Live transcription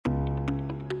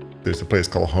There's a place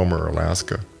called Homer,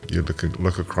 Alaska. You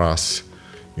look across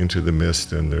into the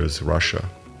mist and there's Russia.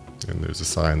 And there's a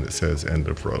sign that says end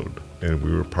of road. And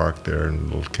we were parked there in a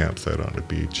little campsite on the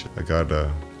beach. I got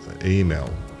an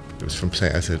email. It was from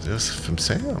Sam. I said, this is from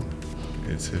Sam.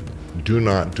 It said, do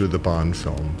not do the Bond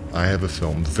film. I have a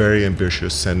film, very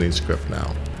ambitious, sending script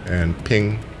now. And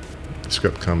ping, the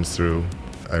script comes through.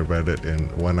 I read it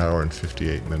in 1 hour and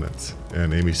 58 minutes.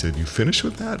 And Amy said, you finished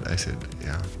with that? I said,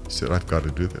 yeah. She said, I've got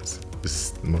to do this. This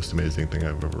is the most amazing thing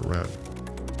I've ever read.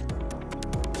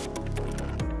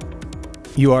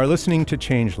 You are listening to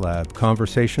Change Lab,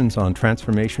 conversations on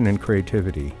transformation and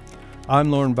creativity.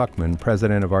 I'm Lorne Buckman,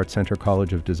 president of Art Center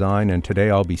College of Design, and today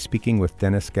I'll be speaking with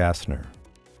Dennis Gassner.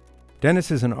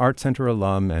 Dennis is an Art Center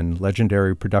alum and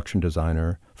legendary production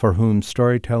designer for whom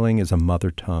storytelling is a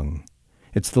mother tongue.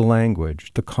 It's the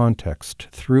language, the context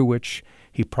through which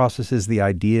he processes the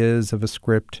ideas of a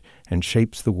script and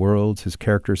shapes the worlds his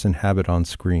characters inhabit on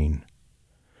screen.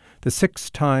 The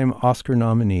 6-time Oscar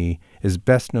nominee is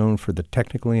best known for the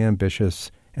technically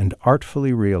ambitious and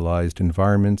artfully realized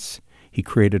environments he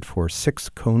created for 6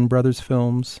 Coen Brothers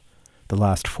films, the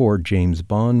last 4 James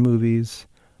Bond movies,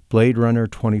 Blade Runner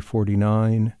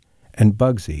 2049, and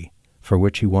Bugsy, for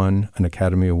which he won an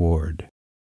Academy Award.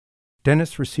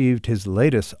 Dennis received his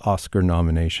latest Oscar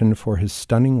nomination for his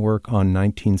stunning work on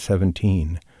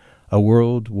 1917, a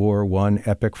World War I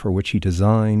epic for which he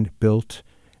designed, built,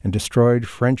 and destroyed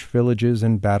French villages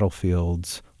and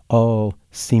battlefields, all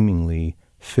seemingly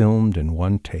filmed in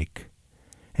one take.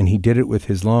 And he did it with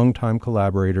his longtime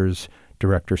collaborators,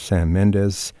 director Sam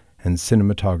Mendes and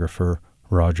cinematographer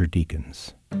Roger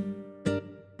Deakins.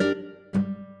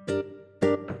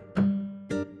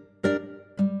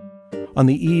 On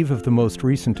the eve of the most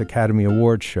recent Academy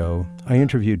Awards show, I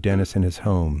interviewed Dennis in his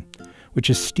home, which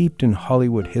is steeped in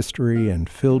Hollywood history and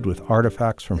filled with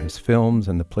artifacts from his films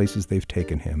and the places they've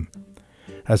taken him.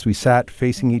 As we sat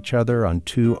facing each other on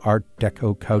 2 Art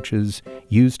Deco couches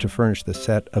used to furnish the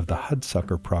set of The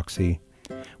Hudsucker Proxy,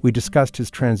 we discussed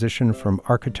his transition from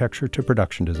architecture to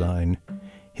production design,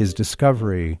 his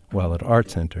discovery, while at Art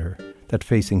Center, that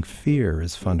facing fear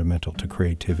is fundamental to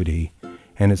creativity,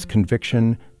 and his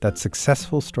conviction that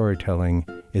successful storytelling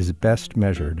is best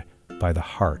measured by the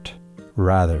heart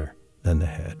rather than the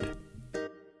head.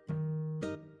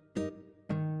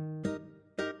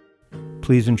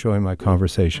 Please enjoy my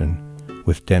conversation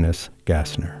with Dennis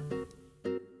Gassner.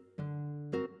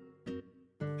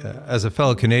 As a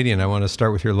fellow Canadian, I want to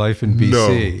start with your life in BC. No.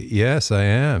 Yes, I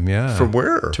am, yeah. From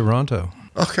where? Toronto.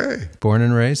 Okay. Born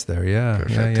and raised there, yeah.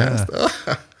 Fantastic.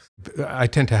 Yeah. I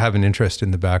tend to have an interest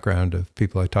in the background of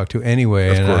people I talk to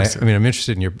anyway. Of course. I mean, I'm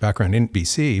interested in your background in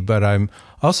BC, but I'm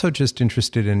also just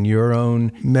interested in your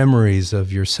own memories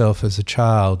of yourself as a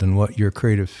child and what your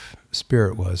creative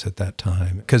spirit was at that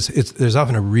time. Because there's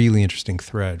often a really interesting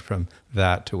thread from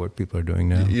that to what people are doing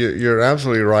now. You're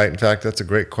absolutely right. In fact, that's a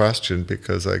great question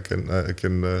because I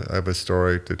have a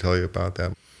story to tell you about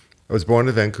that. I was born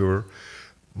in Vancouver.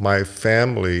 My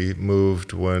family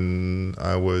moved when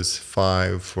I was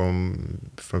 5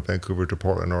 from Vancouver to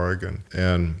Portland, Oregon.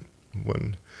 And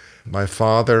when my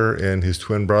father and his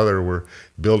twin brother were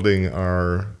building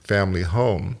our family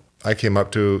home, I came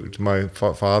up to my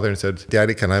father and said,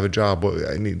 "Daddy, can I have a job? Well,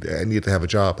 I need to have a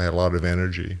job." I had a lot of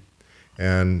energy.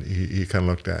 And he kind of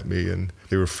looked at me, and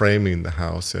they were framing the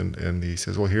house, and he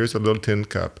says, "Well, here's a little tin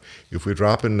cup. If we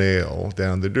drop a nail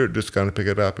down the dirt, just kind of pick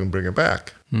it up and bring it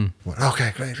back." I went,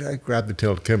 "Okay, great." I grabbed the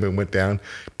tin cup and went down.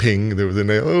 Ping, there was a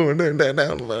nail. Oh,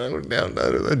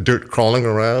 down, dirt crawling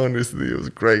around. It was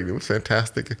great. It was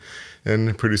fantastic.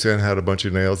 And pretty soon I had a bunch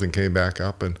of nails and came back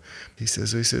up, and he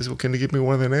says, "Well, can you give me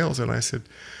one of the nails?" And I said,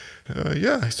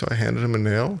 "Yeah." So I handed him a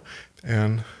nail,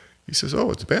 and he says, "Oh,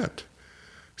 it's bent."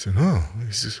 I said, "Oh."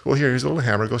 He says, "Well, here's a little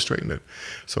hammer, go straighten it."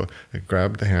 So I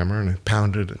grabbed the hammer and I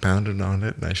pounded on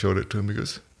it, and I showed it to him. He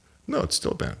goes, "No, it's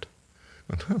still bent."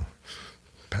 I went, "Oh."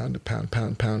 Pound.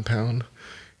 And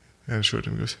I showed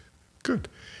him, he goes, "Good."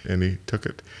 And he took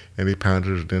it and he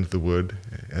pounded it into the wood.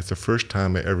 That's the first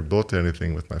time I ever built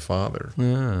anything with my father.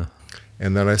 Yeah.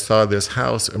 And then I saw this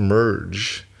house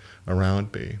emerge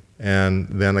around me. And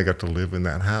then I got to live in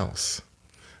that house.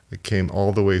 It came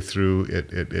all the way through.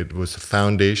 It was a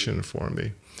foundation for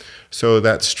me. So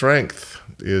that strength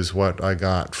is what I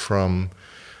got from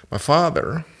my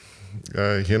father,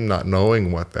 him not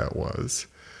knowing what that was.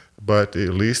 But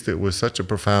at least it was such a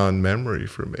profound memory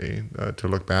for me to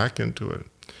look back into it.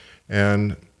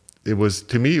 And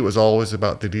to me, it was always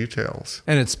about the details.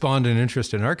 And it spawned an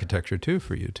interest in architecture too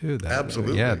for you too.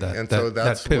 Absolutely. Yeah,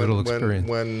 that pivotal experience.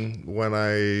 When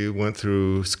I went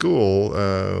through school,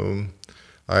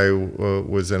 I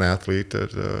was an athlete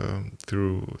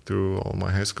through all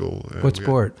my high school. What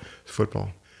sport?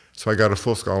 Football. So I got a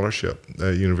full scholarship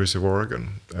at University of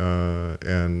Oregon,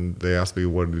 and they asked me,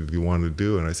 what did you want to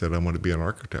do? And I said, I want to be an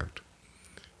architect.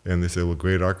 And they said, well,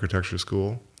 great architecture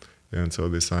school. And so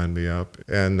they signed me up.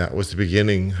 And that was the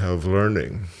beginning of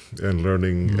learning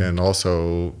and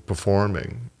also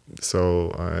performing.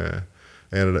 So I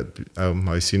ended up,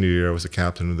 my senior year, I was a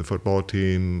captain of the football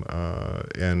team,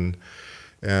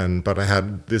 but I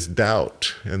had this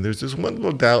doubt, and there's this one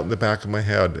little doubt in the back of my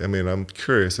head. I mean, I'm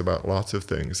curious about lots of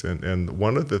things, and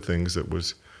one of the things that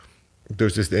was,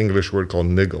 there's this English word called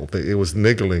niggle. It was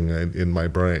niggling in my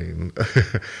brain,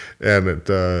 and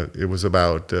it was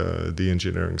about the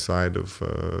engineering side of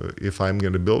if I'm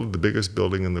going to build the biggest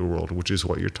building in the world, which is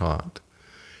what you're taught,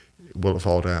 will it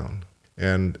fall down?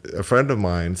 And a friend of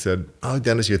mine said, oh,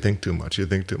 Dennis, you think too much.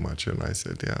 And I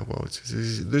said, yeah, well,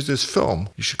 there's this film.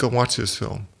 You should go watch this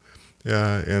film.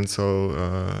 Yeah, and so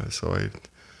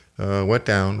I went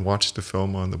down, watched the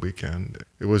film on the weekend.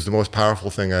 It was the most powerful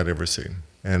thing I'd ever seen.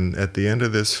 And at the end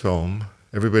of this film,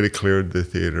 everybody cleared the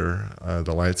theater.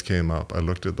 The lights came up. I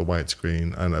looked at the white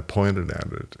screen, and I pointed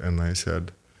at it, and I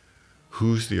said,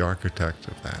 who's the architect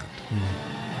of that?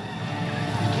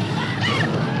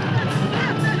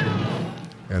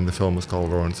 And the film was called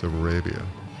Lawrence of Arabia.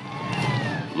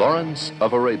 Lawrence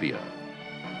of Arabia,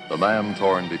 the man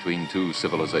torn between two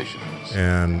civilizations.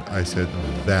 And I said,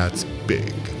 that's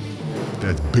big.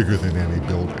 That's bigger than any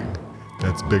building.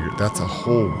 That's bigger. That's a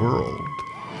whole world.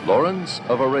 Lawrence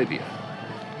of Arabia,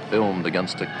 filmed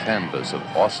against a canvas of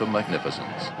awesome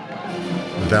magnificence.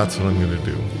 That's what I'm going to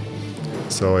do.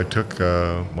 So I took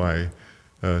my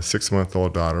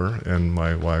 6-month-old daughter and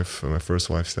my wife, my first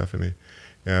wife, Stephanie,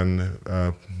 and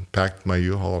packed my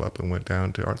U-Haul up and went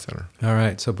down to Art Center. All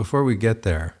right, so before we get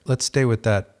there, let's stay with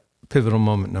that pivotal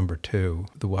moment number 2,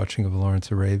 the watching of Lawrence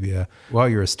of Arabia, while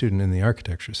you're a student in the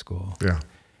architecture school. Yeah.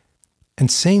 And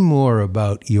say more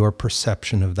about your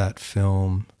perception of that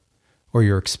film or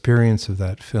your experience of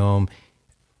that film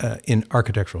in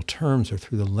architectural terms or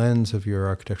through the lens of your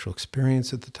architectural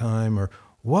experience at the time, or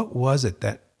what was it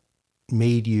that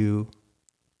made you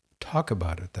talk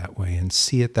about it that way and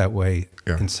see it that way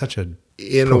in such a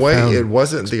In a way, it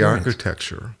wasn't experience. the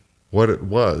architecture. What it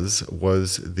was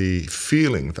the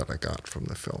feeling that I got from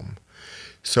the film.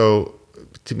 So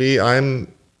to me,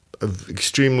 I'm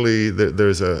extremely,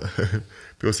 there's a,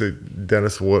 people say,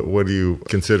 Dennis, what do you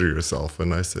consider yourself?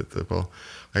 And I said, well,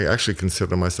 I actually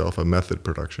consider myself a method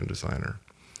production designer.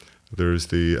 There's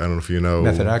the, I don't know if you know,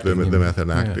 method acting, the method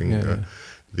acting, yeah.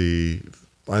 the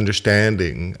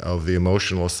understanding of the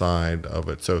emotional side of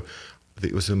it. So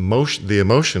it was the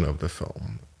emotion of the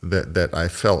film that I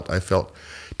felt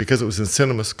because it was in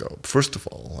CinemaScope. First of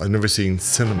all, I've never seen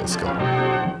CinemaScope.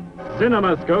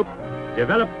 CinemaScope,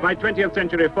 developed by 20th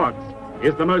Century Fox,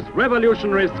 is the most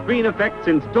revolutionary screen effect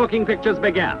since talking pictures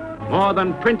began, more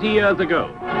than 20 years ago.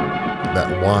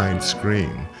 That wide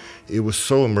screen, it was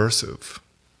so immersive.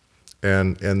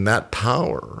 And that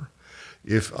power,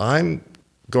 if I'm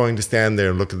going to stand there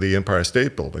and look at the Empire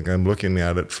State Building, I'm looking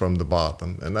at it from the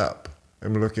bottom and up.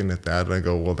 I'm looking at that and I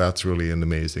go, well, that's really an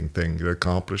amazing thing, an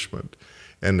accomplishment.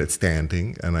 And it's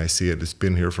standing and I see it, it's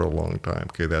been here for a long time.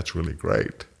 Okay, that's really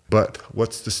great. But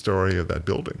what's the story of that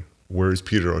building? Where's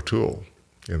Peter O'Toole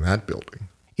in that building?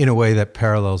 In a way that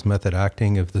parallels method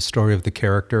acting of the story of the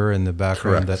character and the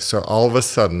background. Correct. So all of a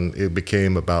sudden it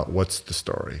became about what's the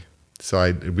story. So I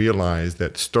realized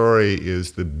that story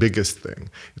is the biggest thing.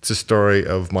 It's a story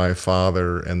of my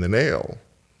father and the nail.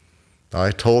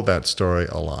 I told that story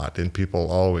a lot, and people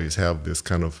always have this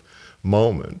kind of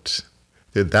moment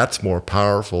that that's more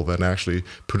powerful than actually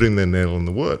putting the nail in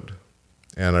the wood.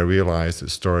 And I realized that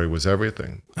story was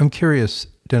everything. I'm curious,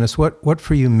 Dennis, what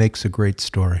for you makes a great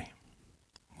story?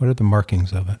 What are the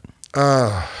markings of it?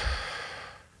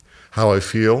 How I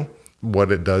feel, what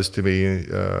it does to me,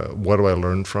 what do I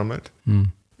learn from it?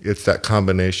 It's that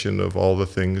combination of all the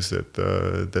things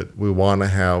that we want to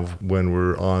have when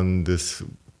we're on this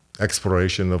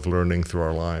exploration of learning through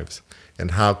our lives.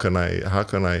 And how can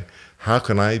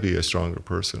I be a stronger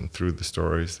person through the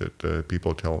stories that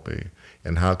people tell me?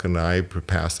 And how can I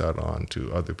pass that on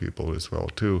to other people as well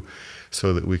too,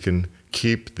 so that we can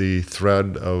keep the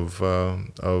thread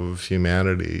of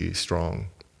humanity strong?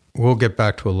 We'll get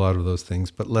back to a lot of those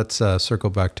things, but let's circle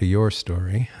back to your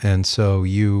story. And so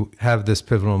you have this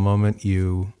pivotal moment.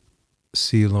 You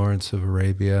see Lawrence of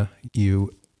Arabia.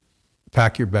 You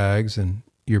pack your bags and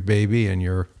your baby and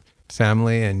your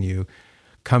family, and you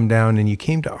come down, and you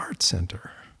came to Art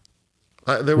Center.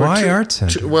 Why Art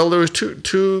Center? Well, there was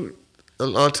two.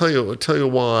 I'll tell you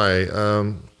why.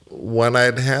 when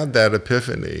I'd had that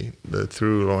epiphany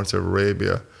through Lawrence of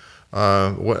Arabia,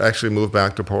 actually moved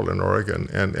back to Portland, Oregon,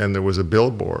 and there was a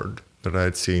billboard that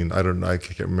I'd seen. I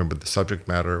can't remember the subject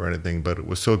matter or anything, but it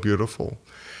was so beautiful.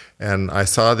 And I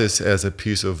saw this as a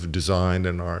piece of design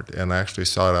and art, and I actually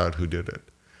sought out who did it.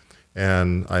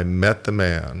 And I met the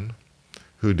man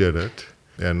who did it,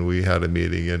 and we had a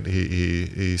meeting, and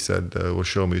he said, well,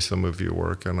 show me some of your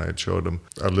work. And I showed him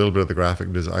a little bit of the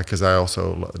graphic design, because I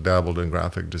also dabbled in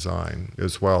graphic design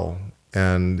as well.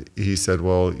 And he said,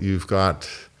 well, you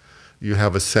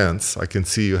have a sense. I can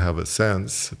see you have a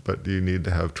sense, but you need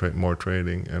to have more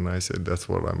training. And I said, that's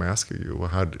what I'm asking you. Well,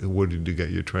 where did you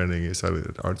get your training? He said,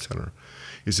 at Art Center.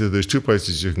 He said, there's two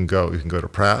places you can go. You can go to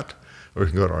Pratt, or you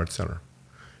can go to Art Center.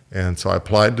 And so I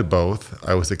applied to both.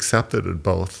 I was accepted at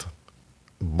both.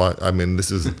 But this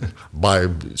is by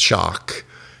shock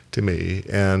to me.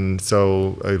 And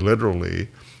so I literally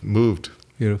moved.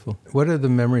 Beautiful. What are the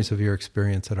memories of your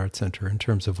experience at Art Center in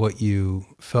terms of what you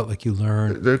felt like you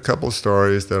learned? There are a couple of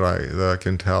stories that I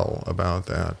can tell about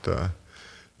that.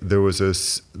 There was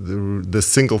the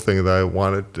single thing that I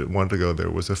wanted to go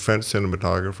there was a French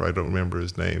cinematographer. I don't remember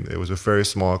his name. It was a very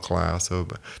small class.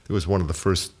 It was one of the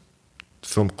first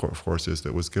film courses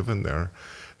that was given there.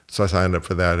 So I signed up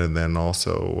for that, and then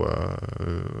also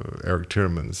Eric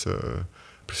Tierman's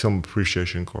film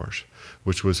appreciation course,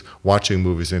 which was watching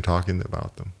movies and talking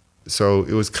about them. So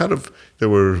it was kind of, there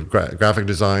were graphic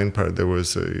design part, there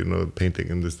was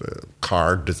painting and this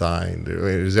car design.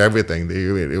 It was everything.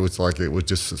 It was like, it was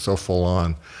just so full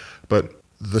on. But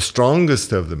the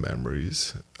strongest of the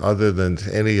memories, other than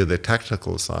any of the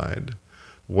technical side,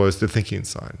 was the thinking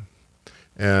side.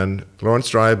 And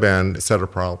Lawrence Dryban set a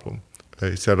problem.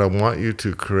 He said, I want you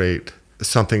to create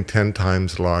something 10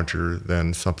 times larger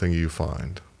than something you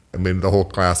find. The whole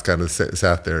class kind of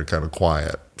sat there kind of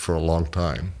quiet for a long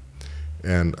time.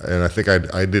 And I think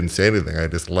I didn't say anything. I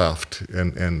just left.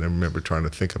 And I remember trying to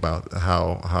think about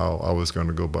how I was going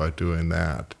to go about doing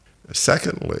that.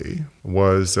 Secondly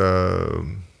was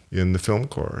in the film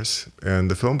course. And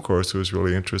the film course was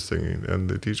really interesting. And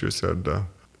the teacher said,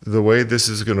 the way this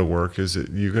is going to work is that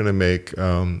you're going to make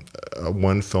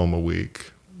one film a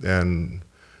week, and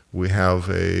we have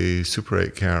a Super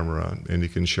 8 camera, and you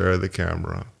can share the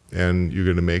camera, and you're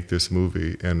going to make this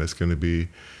movie, and it's going to be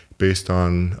based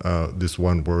on this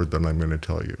one word that I'm going to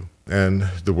tell you. And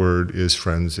the word is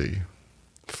frenzy.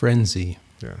 Frenzy.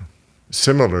 Yeah.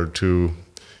 Similar to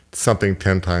something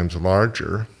 10 times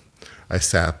larger, I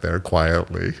sat there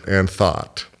quietly and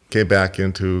thought. Came back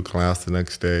into class the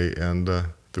next day, and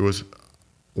there was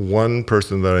one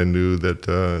person that I knew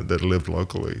that lived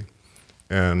locally.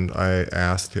 And I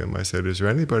asked him, I said, is there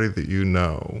anybody that you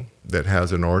know that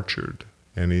has an orchard?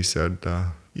 And he said,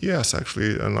 yes,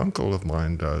 actually, an uncle of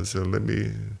mine does.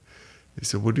 He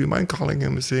said, would you mind calling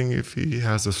him and seeing if he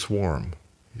has a swarm?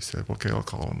 He said, okay, I'll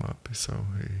call him up. So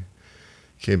he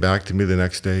came back to me the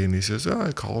next day, and he says,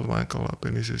 I called my uncle up,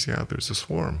 and he says, yeah, there's a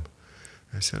swarm.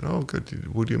 I said, oh,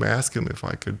 good. Would you ask him if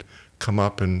I could come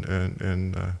up and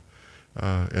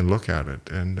look at it?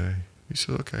 And he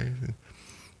said, okay.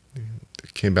 He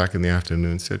came back in the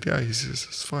afternoon and said, yeah, he says,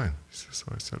 it's fine.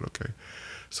 So I said, okay.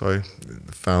 So I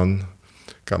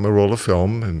got my roll of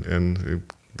film, and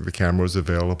the camera was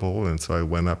available, and so I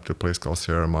went up to a place called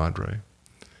Sierra Madre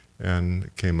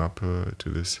and came up to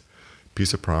this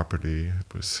piece of property.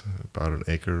 It was about an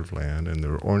acre of land, and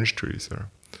there were orange trees there.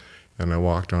 And I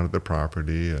walked onto the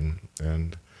property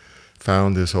and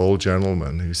found this old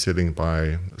gentleman who's sitting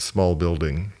by a small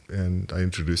building, and I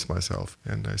introduced myself.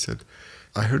 And I said,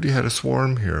 I heard you had a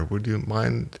swarm here. Would you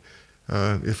mind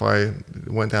if I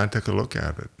went down and took a look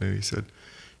at it? And he said,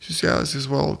 yeah. I says,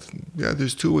 well, yeah,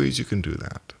 there's two ways you can do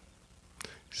that.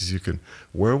 He says, you can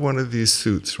wear one of these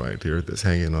suits right here that's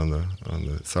hanging on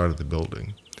the side of the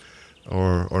building,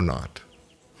 or not.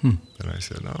 And I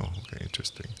said, oh, okay,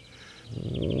 interesting.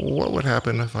 What would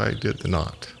happen if I did the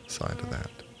not side of that?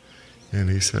 And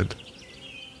he said,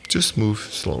 just move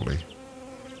slowly.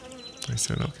 I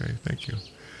said, okay, thank you.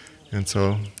 And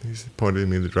so he pointed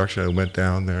me in the direction. I went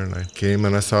down there, and I came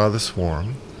and I saw the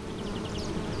swarm.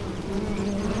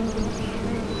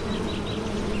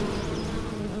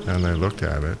 And I looked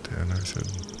at it, and I said,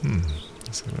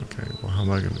 I said, okay, well, how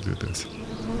am I going to do this?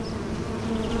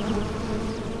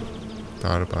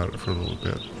 Thought about it for a little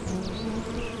bit.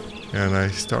 And I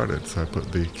started. So I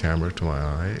put the camera to my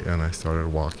eye, and I started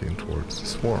walking towards the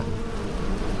swarm.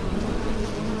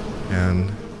 And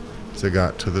as I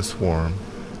got to the swarm,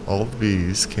 all the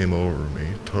bees came over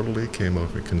me, totally came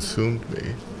over me, consumed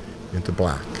me into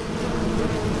black.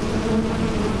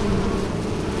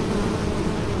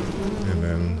 And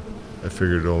then a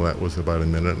figured, oh, that was about a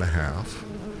minute and a half.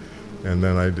 And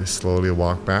then I just slowly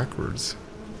walked backwards.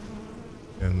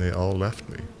 And they all left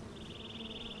me.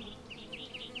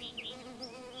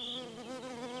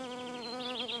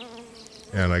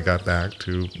 And I got back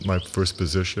to my first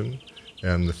position,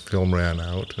 and the film ran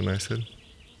out, and I said,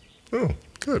 oh,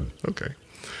 good, okay.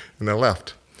 And I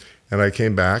left. And I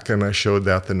came back, and I showed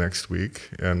that the next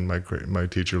week, and my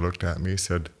teacher looked at me and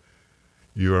said,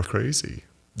 you are crazy.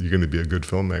 You're going to be a good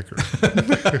filmmaker.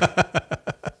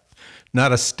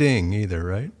 Not a sting either,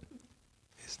 right?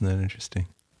 Isn't that interesting?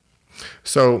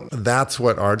 So that's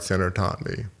what Art Center taught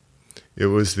me. I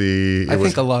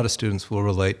think a lot of students will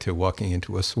relate to walking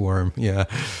into a swarm, yeah.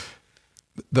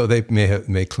 Though they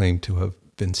may claim to have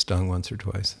been stung once or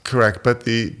twice. Correct, but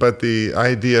the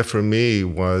idea for me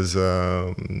was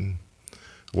the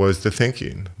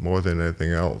thinking more than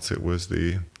anything else. It was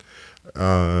the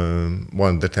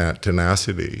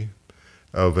tenacity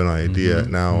of an idea.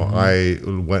 Mm-hmm. Now, I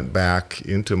went back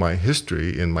into my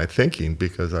history in my thinking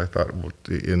because I thought, well,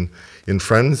 in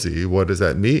frenzy, what does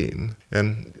that mean?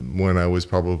 And when I was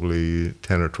probably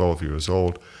 10 or 12 years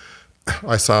old,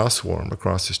 I saw a swarm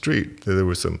across the street. There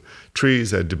were some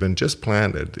trees that had been just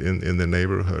planted in the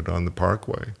neighborhood on the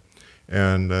parkway.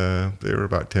 And they were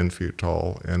about 10 feet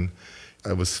tall. And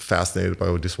I was fascinated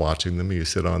by just watching them. You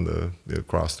sit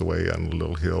across the way on a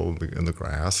little hill in the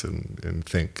grass and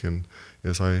think, and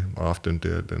as I often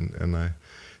did. And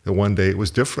one day it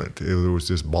was different. There was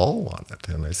this ball on it,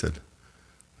 and I said,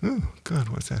 oh, God,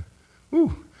 what's that?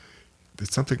 Ooh,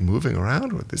 there's something moving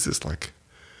around. This is like...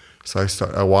 So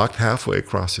I walked halfway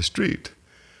across the street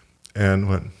and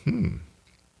went,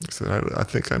 I said, I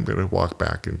think I'm going to walk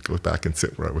back and go back and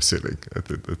sit where I was sitting.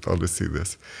 I'll just see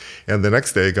this. And the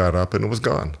next day I got up and it was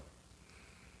gone.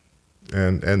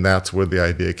 And that's where the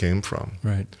idea came from.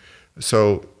 Right.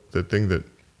 So the thing that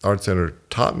Art Center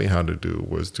taught me how to do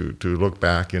was to look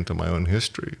back into my own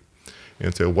history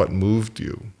and say, what moved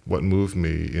you? What moved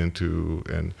me into,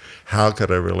 and how could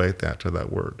I relate that to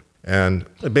that word? And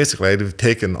basically, I'd have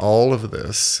taken all of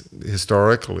this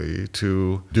historically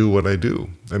to do what I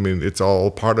do. I mean, it's all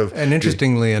part of... And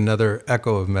interestingly, another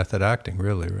echo of method acting,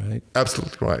 really, right?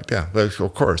 Absolutely right, yeah.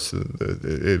 Of course,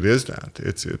 it is that.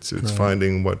 It's right.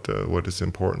 Finding what is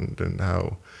important and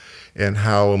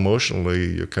how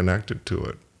emotionally you're connected to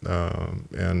it,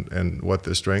 and what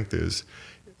the strength is.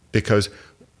 Because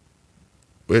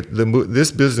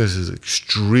this business is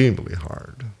extremely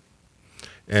hard.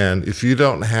 And if you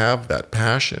don't have that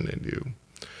passion in you,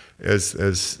 as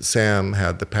Sam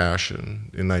had the passion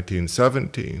in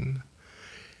 1917,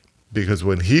 because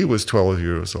when he was 12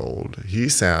 years old, he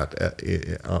sat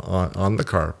on the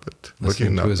carpet,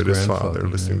 looking up at his father,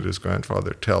 listening to his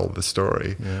grandfather tell the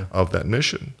story of that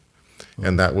mission. Wow.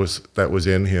 And that was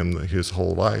in him his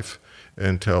whole life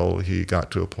until he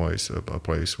got to a place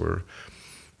where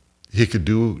he could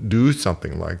do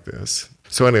something like this.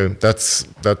 So anyway, that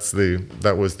was the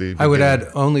beginning. I would add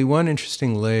only one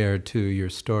interesting layer to your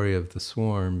story of the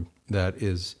swarm that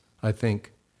is, I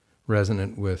think,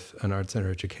 resonant with an Art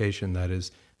Center education. That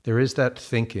is, there is that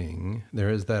thinking, there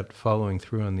is that following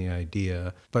through on the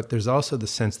idea, but there's also the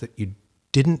sense that you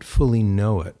didn't fully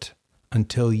know it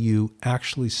until you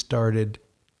actually started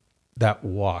that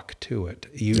walk to it.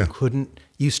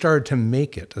 You started to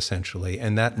make it, essentially,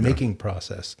 and that making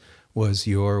process was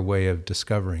your way of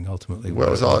discovering ultimately what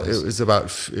it was. It was about,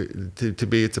 to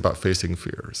me, it's about facing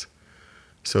fears.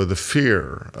 So the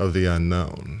fear of the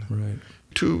unknown. Right.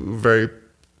 Two very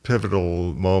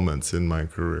pivotal moments in my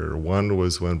career. One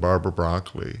was when Barbara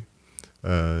Broccoli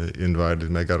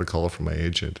invited me. I got a call from my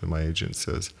agent, and my agent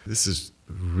says, "This is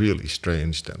really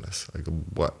strange, Dennis." I go,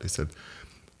 "What?" He said,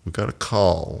 "We got a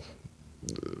call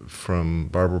from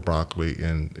Barbara Broccoli,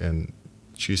 and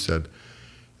she said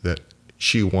that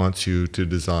she wants you to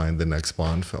design the next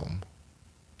Bond film."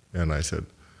 And I said,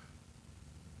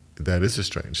 "That is a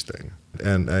strange thing."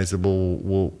 And I said,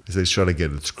 well, I said, "Should I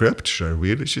get a script? Should I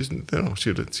read it?" She said, "No,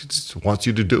 she just wants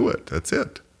you to do it. That's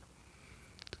it."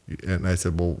 And I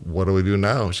said, "Well, what do we do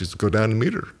now?" She said, "Go down and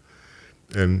meet her."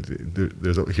 And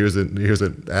here's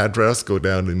an address, go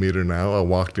down and meet her now. I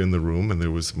walked in the room, and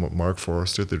there was Mark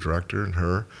Forrester, the director, and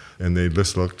her, and they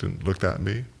just looked at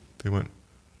me. They went,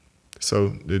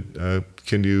 "So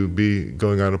can you be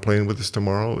going on a plane with us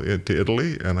tomorrow to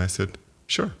Italy?" And I said,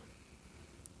 "Sure."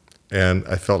 And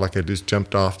I felt like I just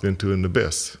jumped off into an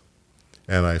abyss.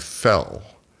 And I fell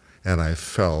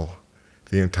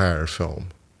the entire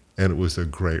film. And it was a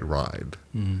great ride.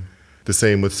 Mm. The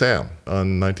same with Sam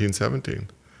on 1917.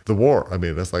 The war. I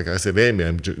mean, that's like I said, "Amy,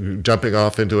 I'm jumping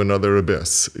off into another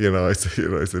abyss." I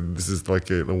said, "This is like,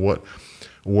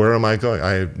 Where am I going?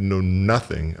 I know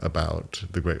nothing about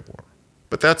the Great War.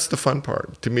 But that's the fun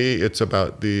part. To me, it's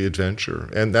about the adventure.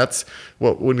 And that's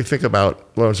when you think about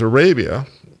Lawrence of Arabia,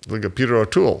 look at Peter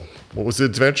O'Toole. What was the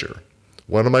adventure?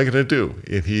 What am I going to do?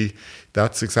 And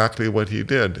that's exactly what he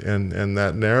did. And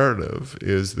that narrative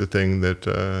is the thing that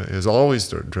has always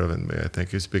driven me, I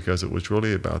think, is because it was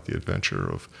really about the adventure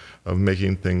of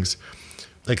making things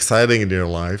exciting in your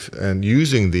life and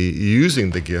using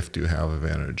the gift you have of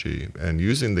energy and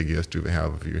using the gift you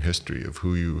have of your history, of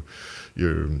who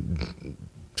your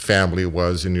family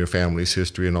was and your family's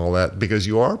history and all that, because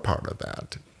you are part of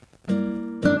that.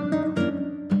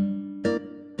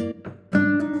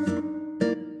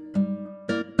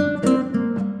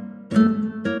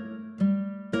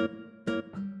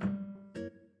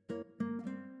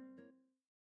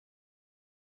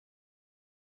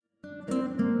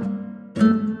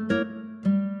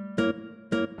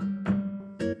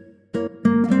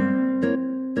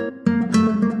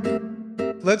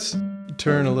 Let's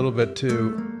turn a little bit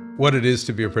to what it is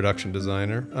to be a production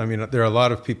designer. I mean, there are a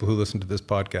lot of people who listen to this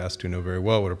podcast who know very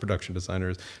well what a production designer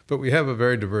is, but we have a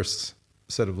very diverse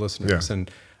set of listeners. Yeah.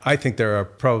 And I think there are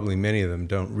probably many of them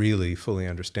don't really fully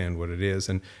understand what it is.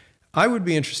 And I would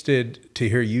be interested to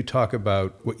hear you talk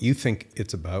about what you think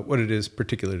it's about, what it is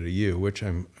particular to you, which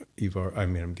I'm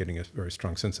getting a very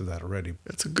strong sense of that already.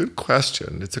 It's a good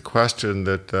question. It's a question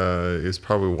that is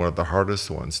probably one of the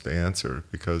hardest ones to answer,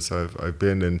 because I've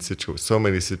been in so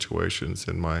many situations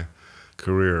in my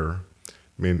career.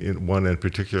 I mean, one in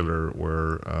particular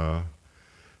where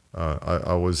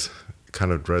I was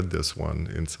kind of dread this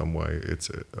one in some way. It's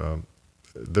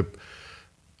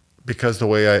because the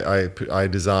way I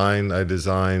design, I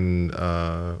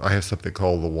have something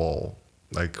called the wall.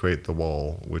 I create the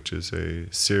wall, which is a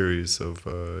series of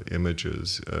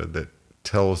images that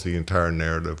tells the entire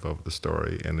narrative of the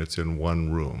story, and it's in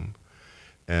one room,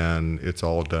 and it's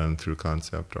all done through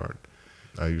concept art.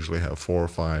 I usually have 4 or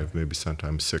 5, maybe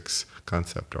sometimes 6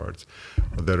 concept arts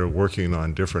that are working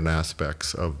on different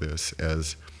aspects of this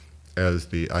as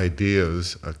the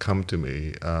ideas come to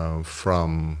me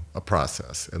from a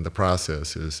process, and the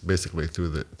process is basically through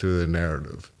the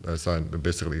narrative, as I'm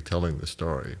basically telling the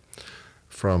story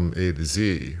from A to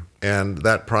Z, and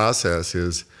that process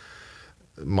is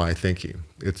my thinking.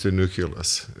 It's the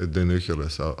nucleus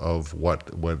of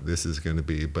what this is going to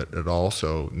be, but it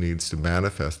also needs to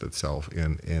manifest itself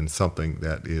in something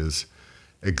that is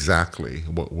exactly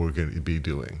what we're going to be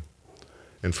doing.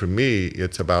 And for me,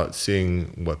 it's about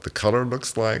seeing what the color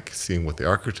looks like, seeing what the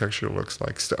architecture looks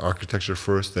like, architecture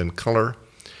first, then color,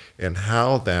 and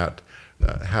how that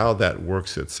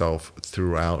works itself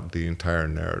throughout the entire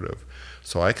narrative.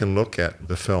 So I can look at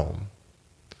the film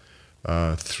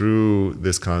through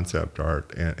this concept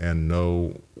art and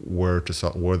know where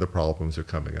the problems are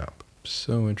coming up.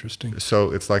 So interesting. So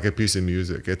it's like a piece of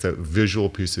music. It's a visual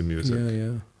piece of music.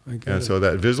 Yeah, I get it. And so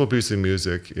that visual piece of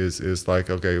music is like,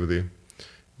 okay,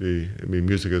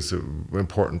 music is an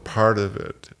important part of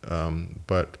it,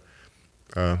 but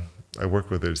I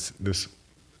work with this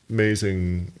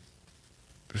amazing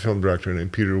film director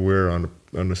named Peter Weir on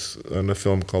a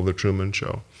film called The Truman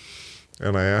Show.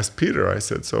 And I asked Peter, I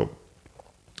said, so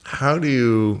how do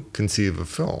you conceive a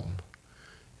film?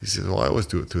 He said, well, I always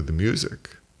do it through the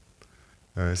music.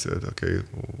 And I said, okay,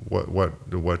 what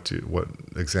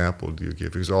example do you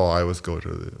give? He goes, I always go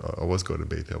to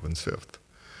Beethoven's Fifth.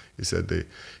 He said,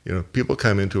 people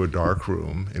come into a dark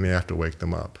room and you have to wake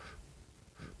them up.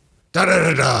 Da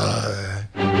da da da.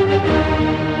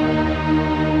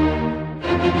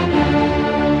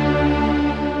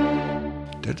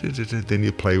 Then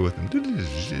you play with them. Give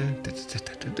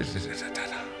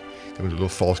it a little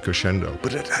false crescendo.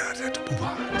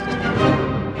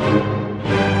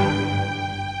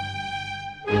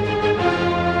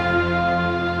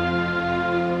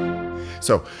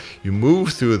 So you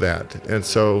move through that, and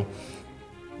so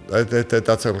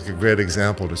that's like a great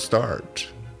example to start.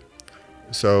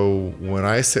 So when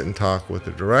I sit and talk with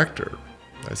the director,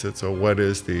 I said, so where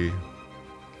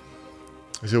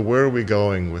are we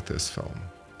going with this film?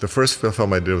 The first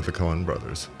film I did with the Coen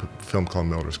brothers, a film called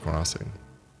Miller's Crossing.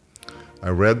 I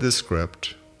read the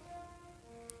script,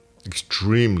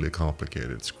 extremely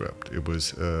complicated script. It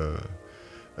was a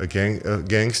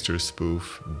gangster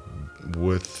spoof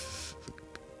with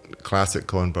classic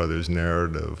Coen brothers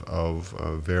narrative of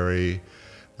a very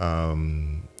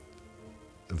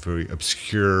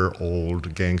obscure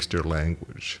old gangster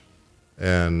language.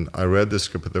 And I read the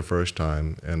script for the first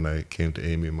time, and I came to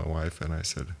Amy, my wife, and I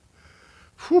said,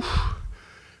 whew,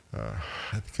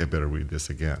 I think I better read this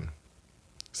again.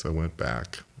 So I went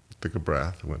back, took a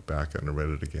breath, went back and I read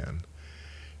it again.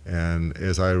 And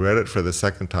as I read it for the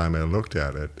second time, I looked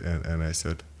at it and I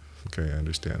said, okay, I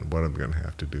understand what I'm going to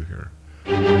have to do here.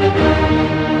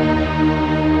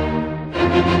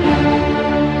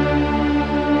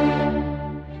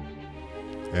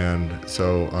 And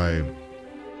so I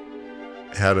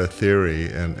had a theory,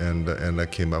 and I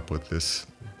came up with this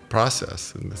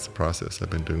process, and this process I've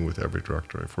been doing with every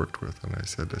director I've worked with. And I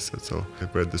said, so I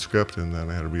read the script, and then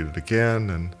I had to read it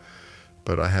again,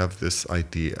 but I have this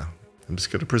idea. I'm just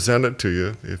going to present it to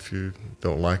you. If you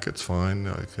don't like it, it's fine.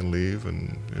 I can leave,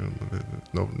 and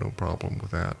no problem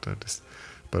with that.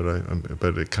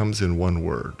 But it comes in one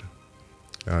word.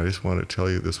 And I just want to tell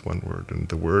you this one word, and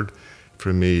the word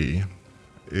for me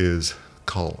is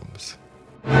columns.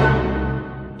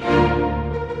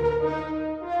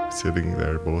 Sitting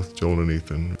there, both Joel and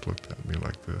Ethan looked at me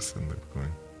like this, and they're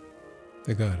going,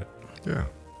 They got it. yeah,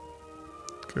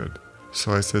 good.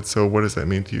 So I said, so what does that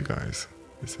mean to you guys?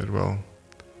 He said, well,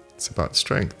 it's about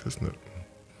strength, isn't it?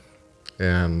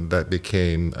 And that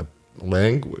became a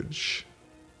language,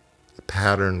 a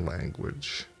pattern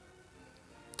language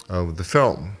of the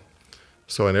film.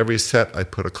 So in every set, I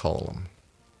put a column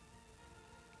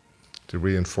to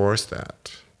reinforce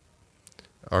that.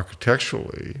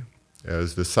 Architecturally,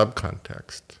 as the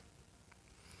subcontext.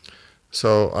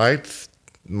 So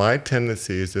my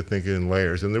tendency is to think in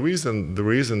layers, and the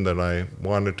reason that I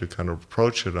wanted to kind of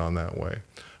approach it on that way,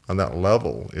 on that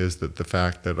level, is that the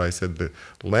fact that I said the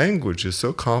language is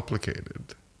so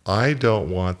complicated. I don't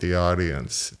want the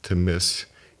audience to miss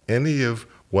any of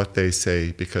what they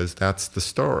say, because that's the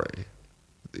story.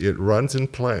 It runs in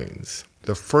planes.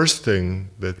 The first thing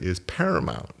that is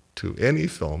paramount to any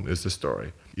film is the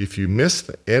story. If you miss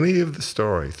any of the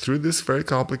story through this very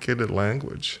complicated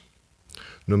language,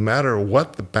 no matter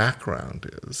what the background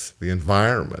is, the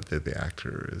environment that the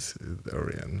actor are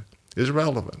in is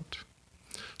relevant.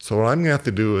 So what I'm going to have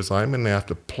to do is I'm going to have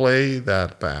to play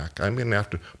that back. I'm going to have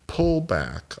to pull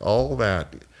back all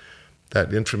that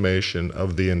information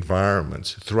of the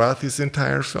environments throughout this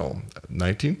entire film.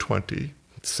 1920,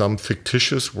 some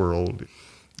fictitious world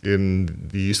in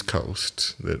the East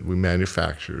Coast that we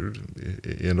manufactured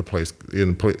in a place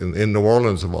in New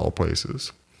Orleans of all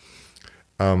places.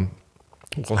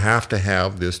 We'll have to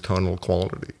have this tonal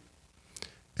quality,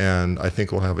 and I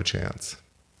think we'll have a chance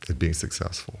at being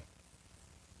successful.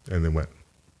 And they went,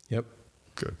 Yep.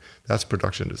 Good. That's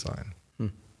production design.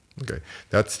 Okay,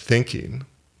 that's thinking.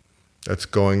 That's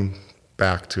going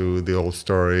back to the old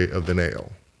story of the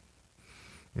nail.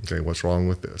 Okay, what's wrong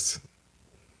with this?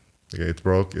 Okay, it's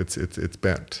broke, it's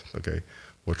bent. Okay,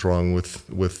 what's wrong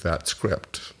with that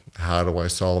script? How do I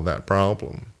solve that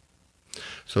problem?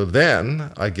 So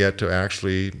then I get to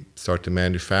actually start to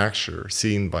manufacture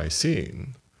scene by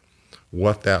scene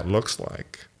what that looks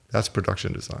like. That's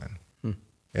production design.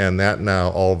 And that now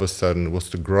all of a sudden was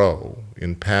to grow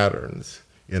in patterns,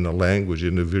 in a language,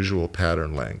 in a visual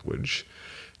pattern language,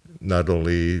 not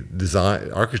only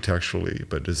design architecturally,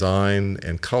 but design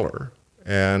and color.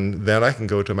 And then I can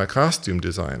go to my costume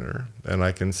designer and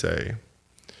I can say,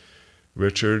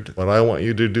 Richard, what I want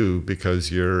you to do,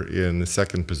 because you're in the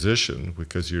second position,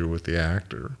 because you're with the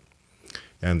actor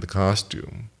and the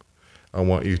costume, I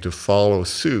want you to follow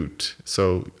suit.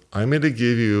 So I'm going to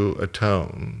give you a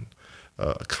tone,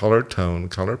 a color tone,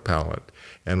 color palette,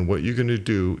 and what you're going to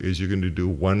do is you're going to do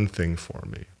one thing for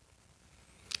me.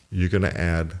 You're going to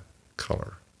add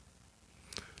color.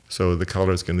 So the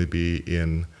color is going to be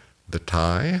in the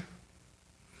tie,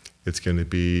 it's going to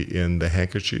be in the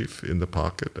handkerchief in the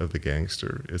pocket of the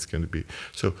gangster. It's going to be,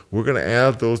 so we're going to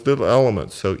add those little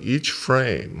elements. So each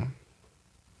frame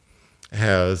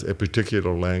has a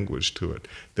particular language to it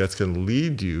that's going to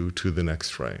lead you to the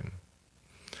next frame.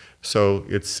 So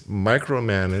it's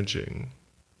micromanaging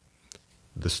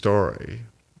the story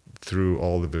through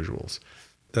all the visuals.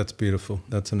 That's beautiful.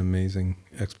 That's an amazing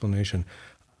explanation.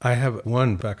 I have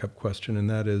one backup question, and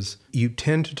that is, you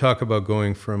tend to talk about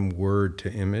going from word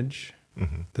to image,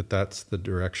 that's the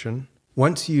direction.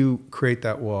 Once you create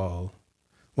that wall,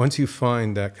 once you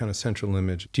find that kind of central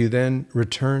image, do you then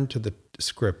return to the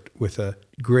script with a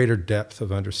greater depth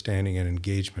of understanding and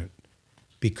engagement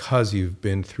because you've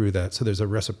been through that? So there's a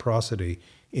reciprocity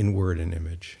in word and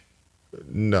image.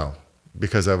 No,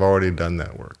 because I've already done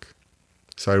that work.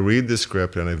 So I read the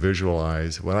script and I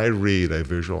visualize. When I read, I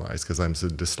visualize because I'm so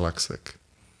dyslexic.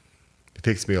 It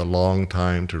takes me a long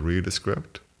time to read a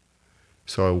script.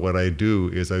 So what I do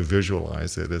is I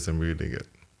visualize it as I'm reading it.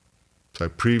 So I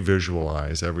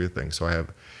pre-visualize everything. So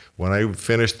when I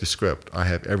finish the script, I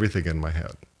have everything in my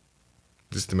head.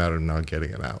 It's just a matter of now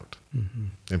getting it out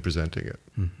and presenting it.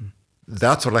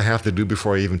 That's what I have to do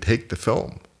before I even take the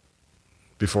film.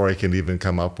 before I can even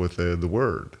come up with the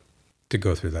word. To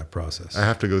go through that process. I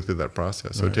have to go through that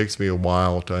process. So It takes me a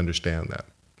while to understand that.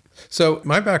 So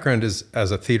my background is as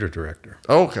a theater director.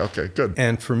 Okay, good.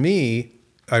 And for me,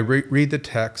 I read the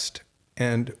text,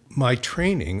 and my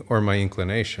training or my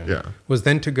inclination was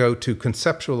then to go to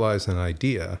conceptualize an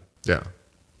idea. Yeah.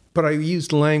 But I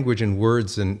used language and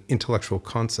words and intellectual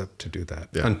concept to do that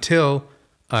until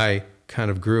I kind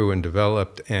of grew and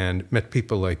developed and met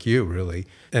people like you, really,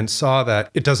 and saw that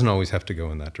it doesn't always have to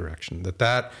go in that direction,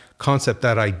 that concept,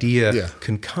 that idea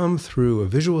can come through a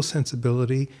visual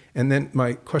sensibility. And then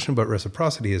my question about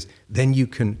reciprocity is, then you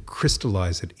can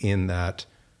crystallize it in that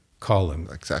column.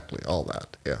 Exactly, all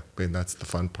that. Yeah, I mean, that's the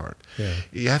fun part. Yeah.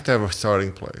 You have to have a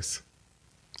starting place,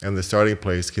 and the starting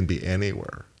place can be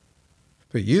anywhere.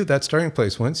 But that starting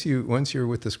place, once you're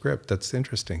with the script, that's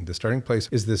interesting. The starting place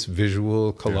is this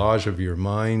visual collage of your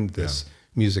mind, this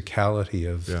musicality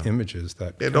of images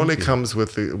that it only comes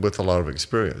with a lot of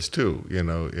experience too. You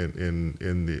know,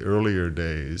 in the earlier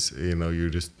days, you know, you're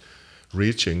just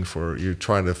you're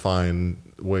trying to find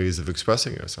ways of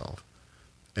expressing yourself,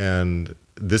 and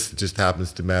this just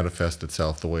happens to manifest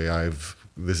itself the way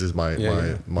this is my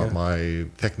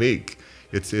technique.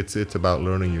 It's about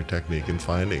learning your technique and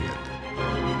finding it.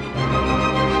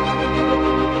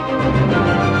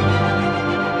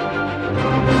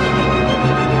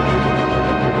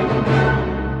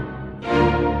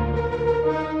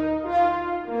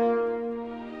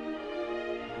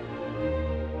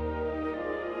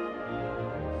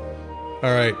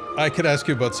 All right. I could ask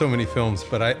you about so many films,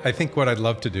 but I think what I'd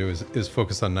love to do is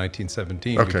focus on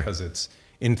 1917 because it's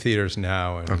in theaters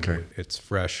now and it's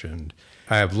fresh, and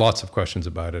I have lots of questions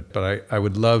about it, but I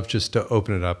would love just to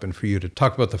open it up and for you to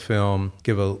talk about the film,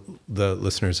 give the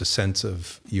listeners a sense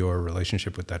of your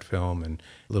relationship with that film and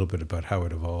a little bit about how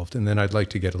it evolved. And then I'd like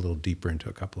to get a little deeper into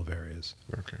a couple of areas.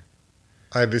 Okay.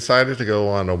 I decided to go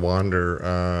on a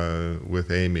wander with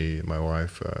Amy, my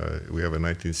wife. We have a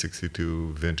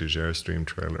 1962 vintage Airstream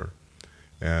trailer,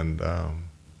 and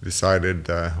decided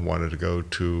I wanted to go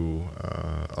to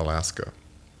Alaska,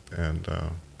 and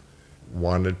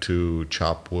wanted to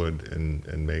chop wood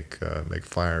and make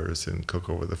fires and cook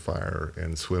over the fire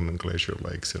and swim in glacier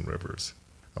lakes and rivers.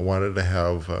 I wanted to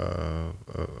have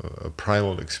a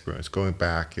primal experience, going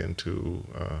back into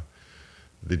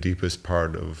the deepest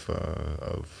part of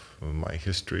my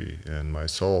history and my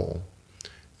soul.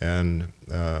 And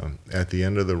at the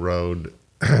end of the road,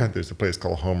 there's a place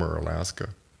called Homer, Alaska.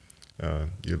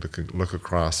 You look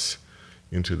across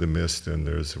into the mist, and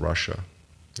there's Russia.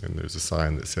 And there's a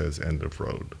sign that says "End of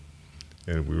Road,"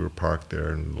 and we were parked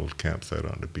there in a little campsite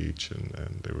on the beach.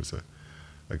 And there was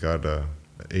I got an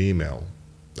email.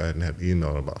 I hadn't had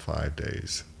email in about 5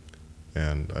 days,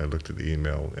 and I looked at the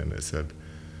email, and it said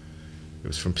it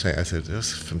was from Sam. I said,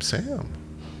 "This is from Sam."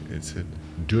 It said,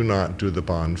 "Do not do the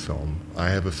Bond film.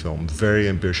 I have a film, very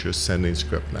ambitious, sending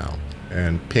script now."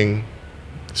 And ping,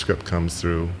 script comes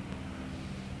through.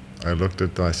 I looked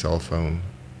at my cell phone.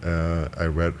 I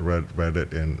read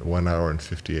it in 1 hour and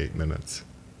 58 minutes.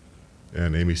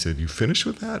 And Amy said, "You finished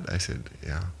with that?" I said,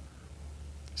 "Yeah."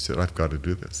 She said, "I've got to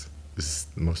do this. This is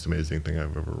the most amazing thing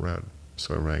I've ever read."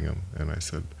 So I rang him, and I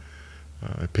said,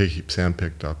 Sam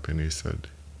picked up, and he said,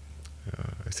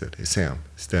 I said, "Hey, Sam,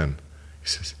 it's Den." He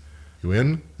says, "You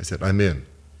in?" I said, "I'm in."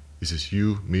 He says,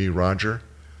 "You, me, Roger?"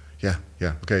 Yeah,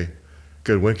 okay,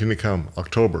 good. When can you come?"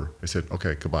 "October." I said,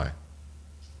 "Okay, goodbye."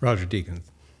 Roger Deakins.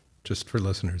 Just for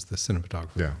listeners, the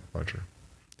cinematographer. Yeah, Roger.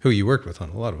 Who you worked with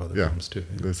on a lot of other films too.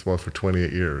 That's for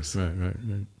 28 years. Right.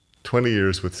 20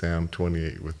 years with Sam,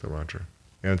 28 with the Roger.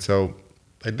 And so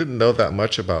I didn't know that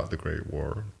much about the Great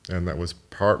War, and that was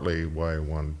partly why I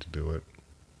wanted to do it.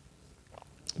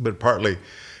 But partly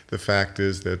the fact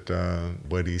is that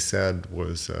what he said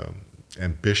was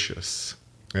ambitious.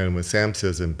 And when Sam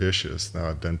says ambitious, now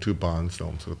I've done 2 Bond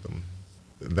films with him,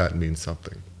 that means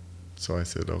something. So I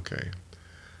said, okay.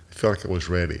 I felt like I was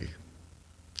ready.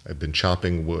 I'd been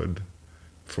chopping wood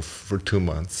for 2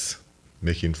 months,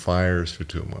 making fires for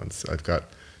 2 months. I've got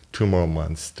 2 more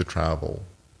months to travel,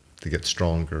 to get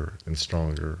stronger and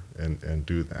stronger and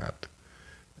do that.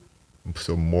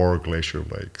 So more glacier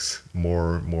lakes,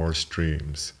 more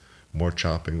streams, more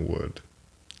chopping wood,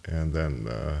 and then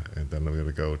I'm going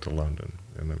to go to London,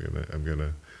 and I'm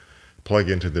gonna plug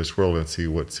into this world and see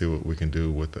what we can do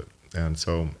with it. And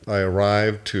so I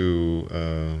arrived to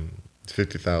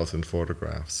 50,000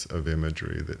 photographs of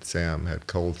imagery that Sam had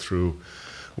culled through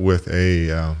with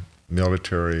a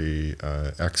military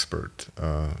expert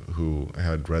who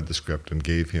had read the script and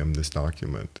gave him this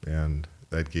document. And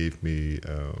that gave me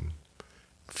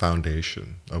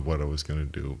foundation of what I was going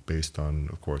to do based on,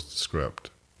 of course, the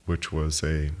script, which was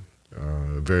a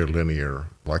very linear,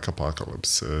 like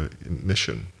Apocalypse,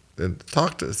 mission. And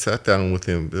sat down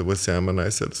with Sam, and I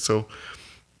said, so,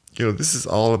 this is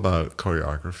all about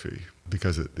choreography,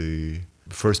 because the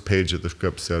first page of the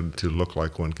script said to look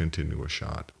like one continuous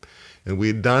shot. And we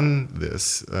had done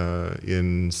this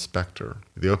in Spectre.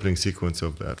 The opening sequence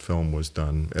of that film was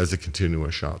done as a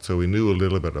continuous shot, so we knew a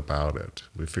little bit about it.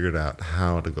 We figured out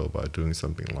how to go about doing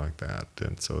something like that,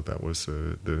 and so that was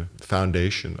the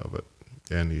foundation of it.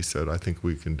 And he said, I think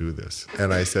we can do this.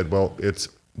 And I said, well, it's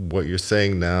what you're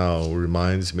saying now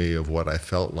reminds me of what I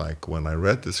felt like when I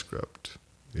read the script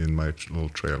in my little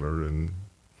trailer in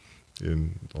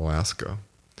Alaska,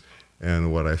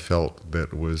 and what I felt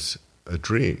that was a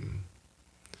dream.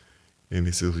 And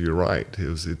he says, you're right,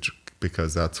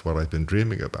 because that's what I've been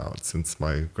dreaming about since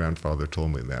my grandfather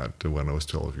told me that when I was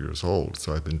 12 years old.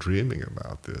 So I've been dreaming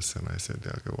about this. And I said,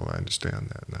 yeah, well, I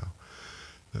understand that now.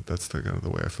 That's kind of the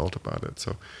way I felt about it.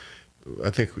 So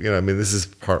I think, this is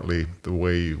partly the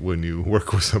way when you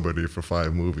work with somebody for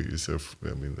 5 movies, there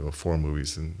were 4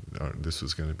 movies, and this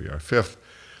was going to be our 5th,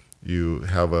 you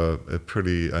have a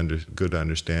pretty good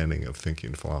understanding of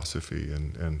thinking philosophy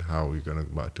and how you're going to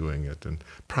go about doing it and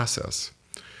process.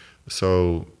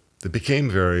 So it became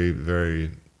very,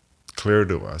 very clear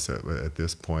to us at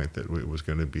this point that it was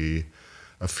going to be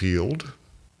a field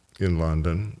in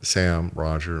London, Sam,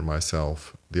 Roger,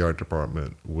 myself, the art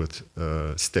department with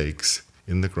stakes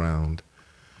in the ground,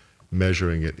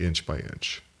 measuring it inch by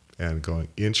inch and going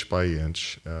inch by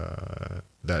inch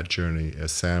that journey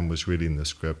as Sam was reading the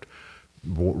script,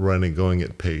 going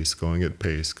at pace, trying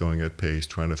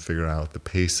to figure out the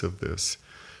pace of this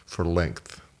for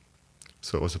length.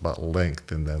 So it was about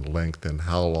length and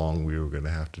how long we were going to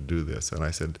have to do this. And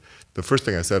I said, the first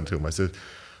thing I said to him, I said,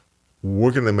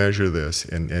 we're going to measure this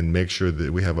and make sure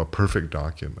that we have a perfect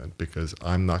document, because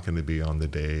I'm not going to be on the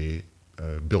day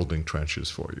building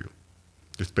trenches for you.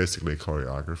 It's basically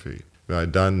choreography.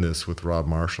 I'd done this with Rob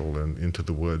Marshall and Into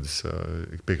the Woods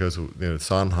because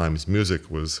Sondheim's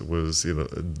music was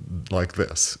like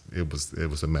this. It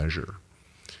was a measure,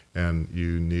 and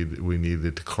we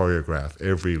needed to choreograph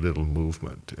every little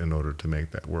movement in order to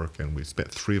make that work. And we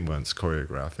spent 3 months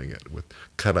choreographing it with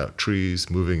cutout trees,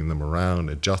 moving them around,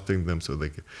 adjusting them so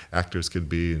actors could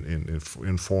be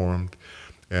informed,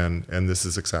 and this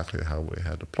is exactly how we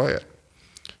had to play it.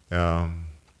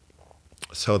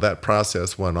 So that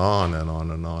process went on and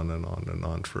on and on and on and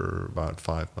on for about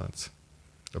 5 months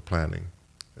of planning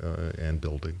and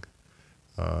building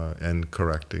and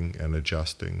correcting and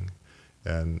adjusting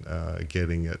and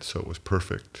getting it so it was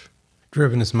perfect.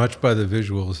 Driven as much by the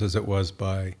visuals as it was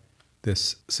by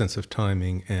this sense of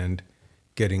timing and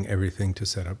getting everything to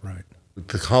set up right.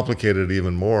 The complicated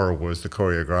even more was the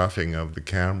choreographing of the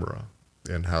camera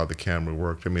and how the camera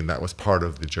worked. That was part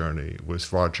of the journey,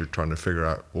 was Roger trying to figure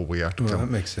out, we have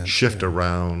to shift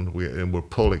around, we're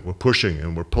pushing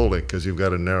and we're pulling, because you've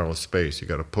got a narrow space. You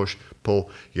got to push,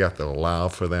 pull, you have to allow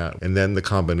for that. And then the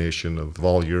combination of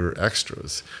all your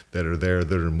extras that are there,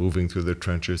 that are moving through the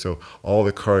trenches. So all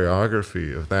the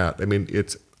choreography of that,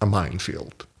 it's a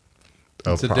minefield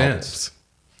of problems. It's a dance.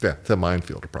 Yeah, it's a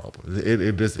minefield of problems.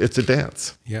 It's a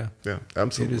dance. Yeah. Yeah,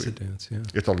 absolutely. It is a dance, yeah.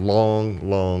 It's a long,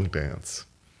 long dance.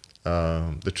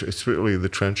 It's really the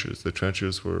trenches. The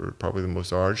trenches were probably the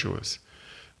most arduous.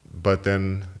 But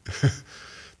then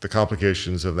the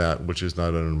complications of that, which is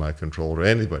not under my control or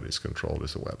anybody's control,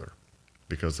 is the weather,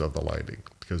 because of the lighting,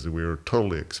 because we were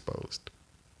totally exposed.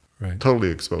 Right.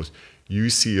 Totally exposed. You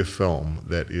see a film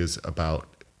that is about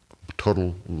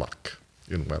total luck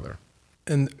in weather.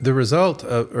 And the result,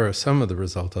 or some of the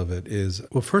result of it is,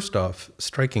 well, first off,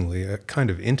 strikingly, a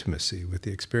kind of intimacy with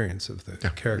the experience of the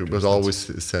characters. It was always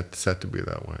set to be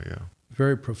that way, yeah.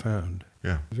 Very profound.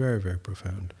 Yeah. Very, very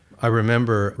profound. I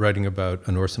remember writing about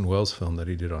an Orson Welles film that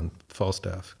he did on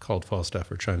Falstaff, called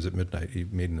Falstaff or Chimes at Midnight, he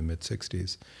made in the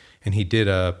mid-'60s. And he did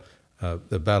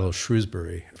the Battle of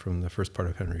Shrewsbury from the first part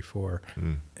of Henry IV.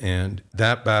 Mm. And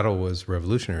that battle was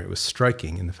revolutionary. It was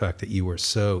striking in the fact that you were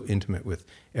so intimate with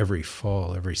every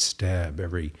fall, every stab,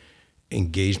 every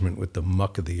engagement with the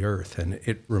muck of the earth. And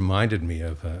it reminded me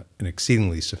of an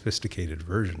exceedingly sophisticated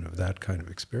version of that kind of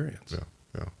experience.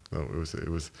 Yeah. No, it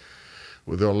was.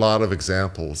 Well, there are a lot of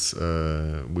examples.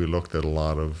 We looked at a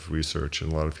lot of research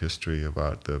and a lot of history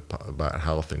about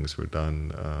how things were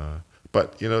done.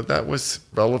 But that was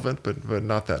relevant, but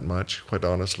not that much, quite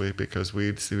honestly, because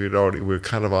we were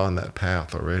kind of on that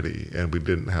path already, and we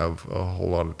didn't have a whole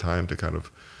lot of time to kind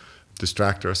of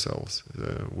distract ourselves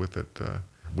with it.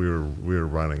 We were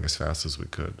running as fast as we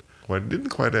could. What I didn't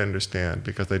quite understand,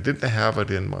 because I didn't have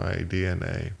it in my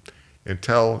DNA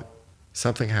until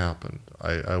something happened.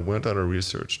 I went on a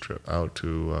research trip out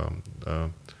to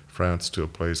France to a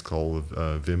place called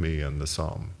Vimy and the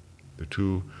Somme. The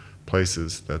two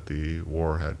places that the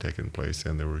war had taken place,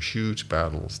 and there were huge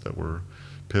battles that were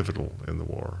pivotal in the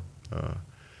war.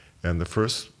 And the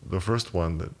first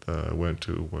one that I went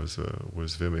to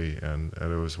was Vimy, and I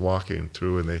was walking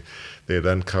through, and they had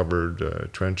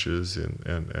uncovered trenches,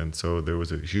 and so there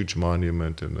was a huge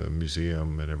monument and a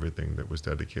museum and everything that was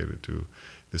dedicated to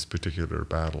this particular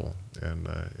battle, and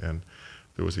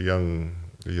there was a young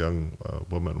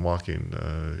woman walking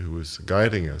who was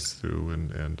guiding us through,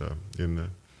 and in a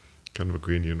kind of a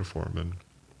green uniform,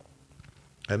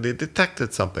 and they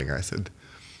detected something. I said,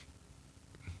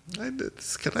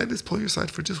 can I just pull you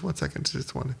aside for just 1 second? He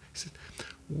said,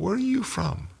 where are you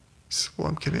from? He said, well,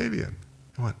 I'm Canadian.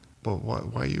 I went, well,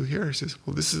 why are you here? He says,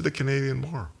 well, this is the Canadian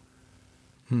War.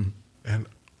 And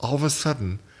all of a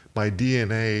sudden, my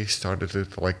DNA started to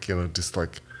just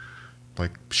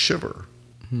shiver.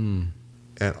 And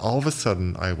all of a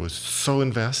sudden, I was so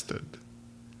invested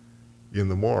in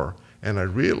the war. And I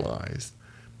realized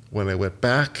when I went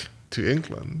back to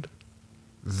England,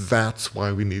 that's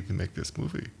why we need to make this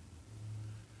movie.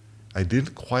 I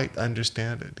didn't quite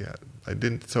understand it yet.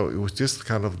 So it was just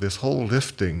kind of this whole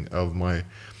lifting of my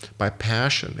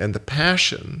passion, and the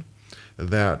passion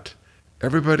that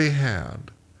everybody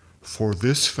had for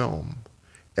this film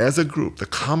as a group, the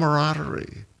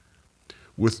camaraderie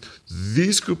with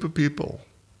these group of people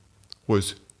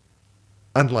was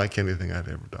unlike anything I'd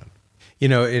ever done. You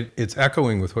know, it's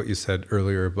echoing with what you said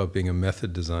earlier about being a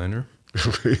method designer.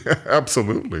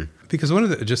 Absolutely. Because one of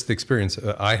the experience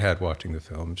I had watching the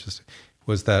film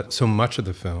was that so much of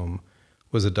the film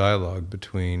was a dialogue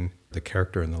between the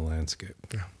character and the landscape.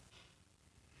 Yeah.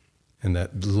 And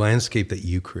that landscape that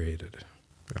you created.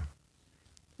 Yeah.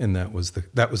 And that was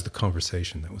the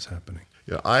conversation that was happening.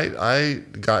 Yeah, I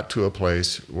got to a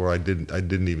place where I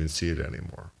didn't even see it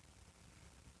anymore.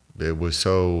 It was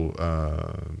so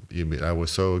I was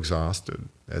so exhausted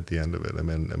at the end of it. I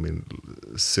mean,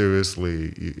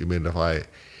 seriously.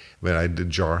 I did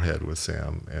Jarhead with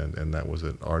Sam, and that was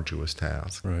an arduous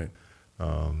task. Right.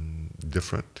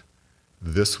 Different.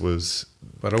 This was.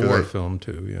 But a war film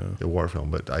too, yeah. A war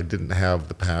film, but I didn't have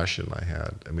the passion I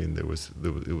had. I mean,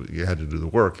 you had to do the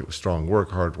work. It was strong work,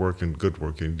 hard work, and good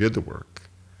work, and you did the work.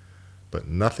 But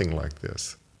nothing like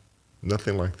this.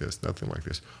 Nothing like this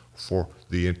for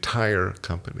the entire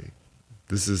company.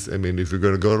 This is, if you're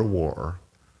going to go to war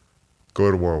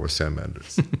with Sam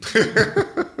Mendes.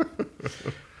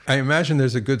 I imagine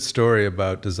there's a good story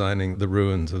about designing the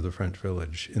ruins of the French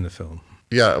village in the film.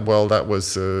 Yeah, well, that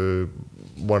was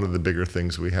one of the bigger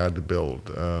things we had to build.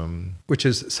 Which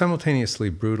is simultaneously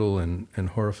brutal and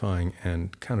horrifying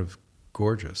and kind of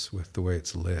gorgeous with the way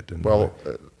it's lit. And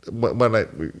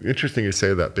interesting you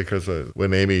say that, because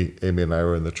when Amy and I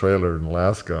were in the trailer in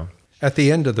Alaska. At the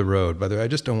end of the road, by the way, I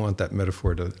just don't want that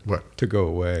metaphor to go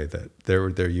away, that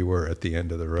there you were at the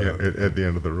end of the road. Yeah, at the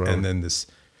end of the road. And then this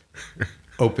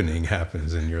opening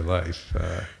happens in your life.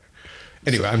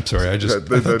 Anyway, I'm sorry, I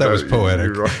thought that was poetic.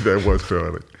 You're right, that was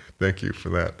poetic. Thank you for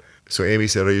that. So Amy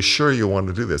said, are you sure you want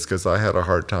to do this? Because I had a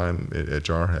hard time at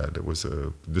Jarhead. It was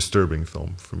a disturbing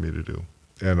film for me to do.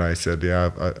 And I said, yeah.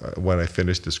 When I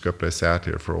finished the script, I sat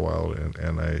here for a while,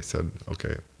 and I said,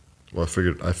 okay, well,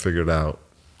 I figured out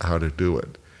how to do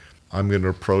it. I'm going to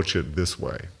approach it this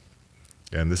way.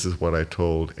 And this is what I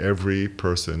told every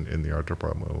person in the art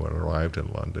department when I arrived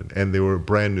in London. And they were a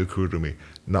brand new crew to me.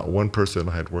 Not one person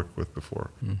I had worked with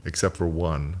before, except for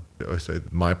one. I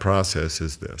said, my process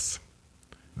is this.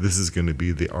 This is going to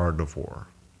be the art of war.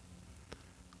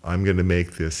 I'm going to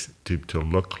make this to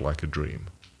look like a dream.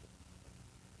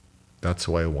 That's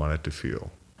the way I want it to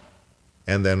feel.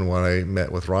 And then when I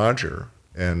met with Roger,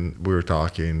 and we were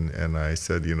talking, and I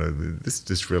said, this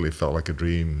just really felt like a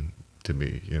dream to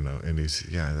me, And he's,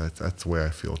 yeah, that's the way I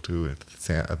feel too. And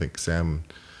I think Sam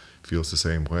feels the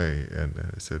same way.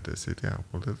 And I said, yeah,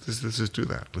 well, let's just do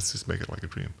that. Let's just make it like a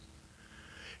dream.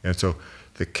 And so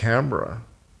the camera,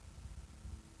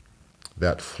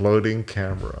 that floating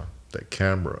camera,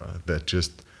 that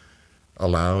just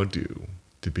allowed you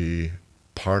to be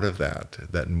part of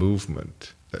that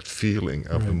movement, that feeling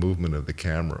of the movement of the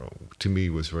camera, to me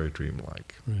was very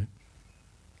dreamlike. Right.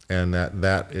 And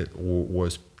that it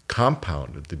was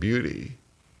compounded, the beauty.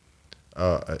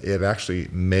 It actually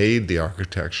made the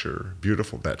architecture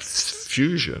beautiful, that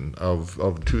fusion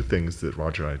of two things that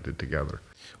Roger and I did together.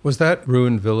 Was that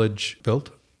ruined village built?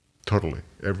 Totally.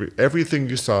 Everything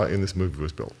you saw in this movie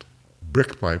was built.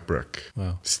 Brick by brick.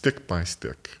 Wow. Stick by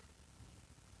stick.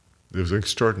 It was an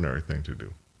extraordinary thing to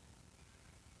do.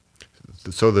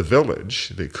 so the village,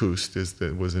 the Kust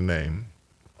was a name,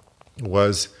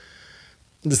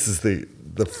 this is the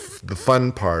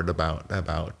fun part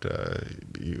about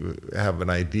you have an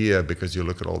idea because you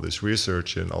look at all this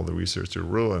research, and all the research are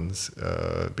ruins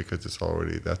because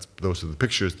those are the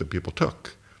pictures that people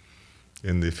took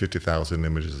in the 50,000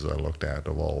 images I looked at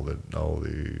of all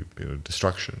the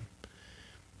destruction.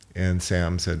 And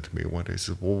Sam said to me one day, he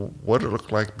said, well, what did it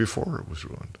look like before it was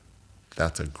ruined?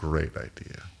 That's a great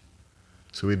idea.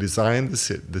 So we designed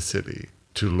the city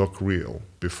to look real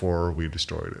before we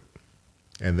destroyed it.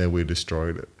 And then we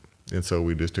destroyed it. And so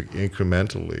we just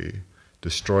incrementally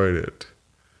destroyed it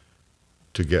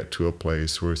to get to a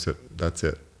place where we said, that's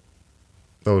it.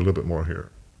 Oh, a little bit more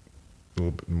here. A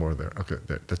little bit more there. Okay,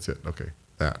 that's it. Okay,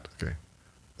 that. Okay,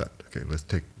 that. Okay, let's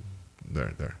take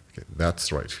there. Okay, that's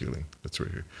the right feeling. That's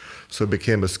right here. So it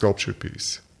became a sculpture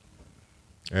piece.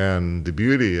 And the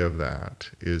beauty of that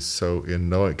is so in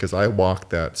knowing, because I walked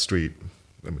that street.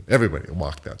 I mean, everybody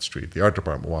walked that street. The art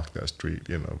department walked that street,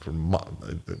 for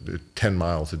 10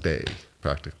 miles a day,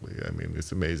 practically. I mean,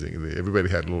 it's amazing. Everybody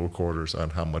had little quarters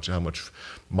on how much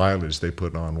mileage they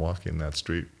put on walking that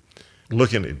street,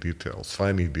 looking at details,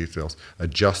 finding details,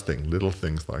 adjusting little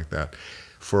things like that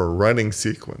for a running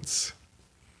sequence.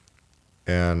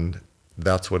 And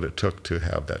that's what it took to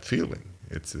have that feeling.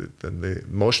 It's the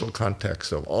emotional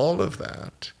context of all of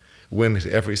that went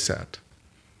into every set.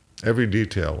 Every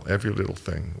detail, every little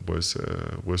thing was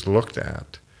looked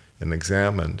at and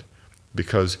examined,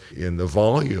 because in the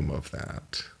volume of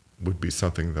that would be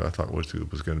something that I thought was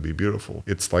going to be beautiful.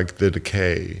 It's like the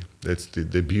decay. It's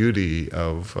the beauty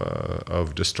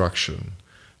of destruction,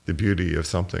 the beauty of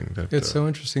something that. It's so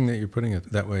interesting that you're putting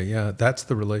it that way. Yeah, that's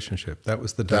the relationship. That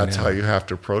was the dynamic. That's how you have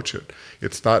to approach it.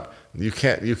 It's not you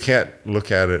can't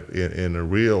look at it in a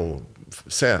real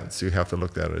sense. You have to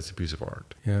look at it as a piece of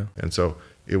art. Yeah. And so.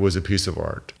 It was a piece of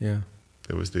art. Yeah.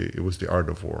 It was the art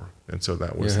of war, and so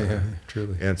that was.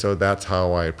 Truly. And so that's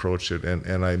how I approached it,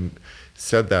 and I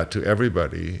said that to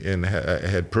everybody, and I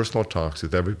had personal talks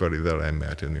with everybody that I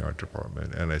met in the art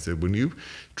department, and I said, when you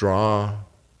draw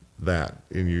that,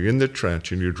 and you're in the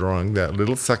trench, and you're drawing that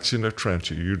little section of trench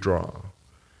that you draw,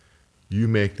 you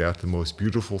make that the most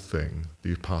beautiful thing that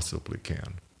you possibly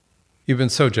can. You've been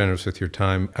so generous with your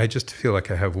time. I just feel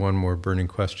like I have one more burning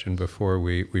question before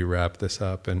we wrap this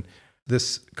up. And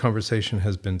this conversation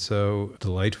has been so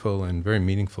delightful and very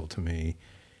meaningful to me.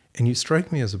 And you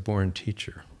strike me as a born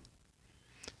teacher.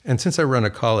 And since I run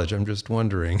a college, I'm just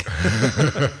wondering.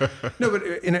 No, but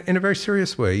in a very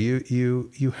serious way,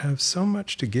 you have so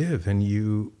much to give, and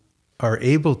you are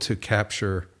able to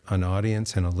capture an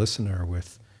audience and a listener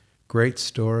with great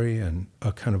story and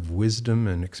a kind of wisdom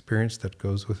and experience that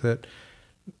goes with it.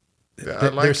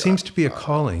 There seems to be a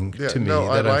calling to me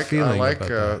that I'm feeling about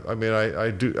that. I mean,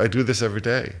 I do this every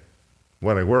day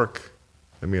when I work.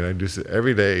 I mean, I do this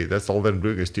every day. That's all that I'm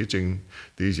doing is teaching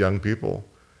these young people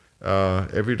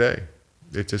every day.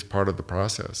 It's just part of the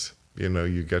process.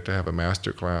 You get to have a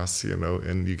master class,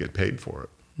 and you get paid for it.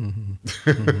 Mm-hmm.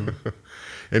 Mm-hmm.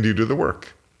 And you do the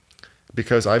work.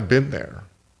 Because I've been there.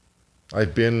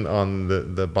 I've been on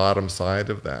the bottom side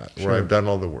of that, where I've done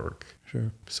all the work. Sure.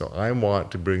 So I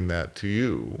want to bring that to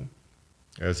you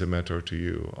as a mentor to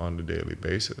you on a daily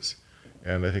basis.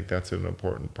 And I think that's an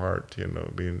important part,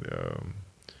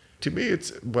 to me,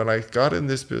 it's when I got in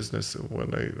this business,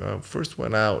 when I first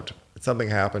went out, something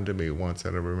happened to me once,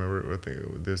 and I remember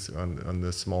this on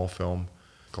this small film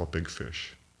called Big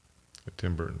Fish, a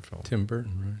Tim Burton film. Tim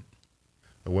Burton, right.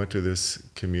 I went to this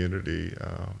community,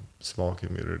 small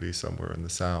community somewhere in the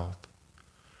South,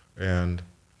 and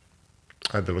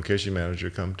I had the location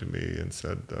manager come to me and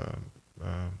said,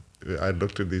 I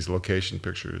looked at these location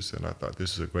pictures and I thought,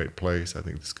 this is a great place. I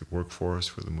think this could work for us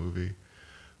for the movie.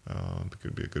 It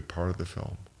could be a good part of the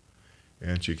film.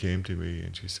 And she came to me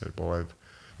and she said, well, I've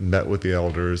met with the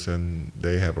elders and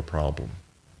they have a problem.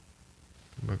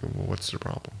 I'm like, well, what's the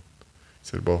problem? She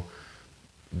said, well,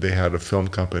 they had a film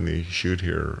company shoot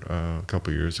here a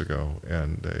couple years ago,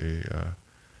 and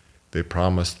they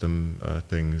promised them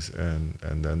things, and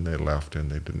then they left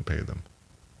and they didn't pay them.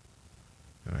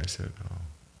 And I said, oh,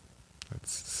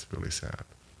 that's really sad.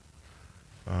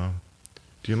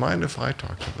 Do you mind if I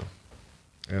talk to them?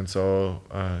 And so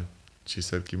she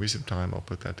said, give me some time, I'll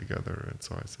put that together. And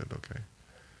so I said, okay.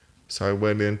 So I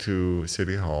went into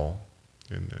City Hall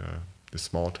in this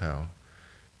small town,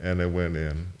 and I went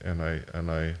in and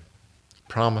I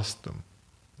promised them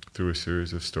through a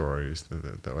series of stories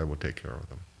that I will take care of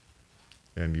them.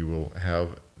 And you will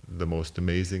have the most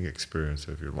amazing experience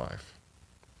of your life.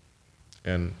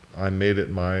 And I made it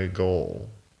my goal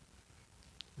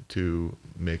to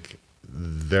make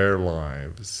their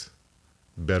lives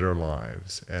better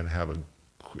lives and have an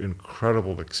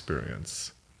incredible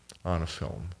experience on a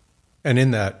film. And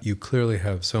in that, you clearly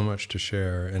have so much to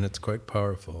share, and it's quite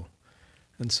powerful.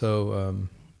 And so,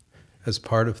 as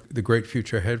part of the great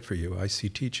future ahead for you, I see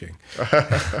teaching.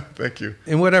 Thank you.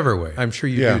 In whatever way. I'm sure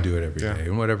you do it every yeah. day,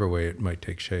 in whatever way it might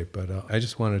take shape. But I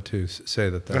just wanted to say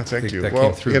that thank you. that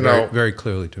Well, came through very, very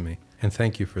clearly to me. And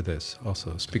thank you for this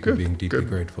also. Speaking of being deeply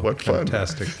grateful. What fun.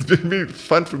 Fantastic. It's been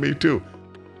fun for me, too.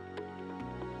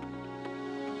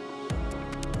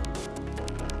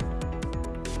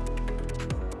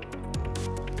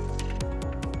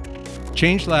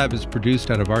 Change Lab is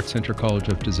produced out of Art Center College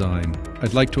of Design.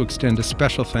 I'd like to extend a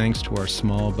special thanks to our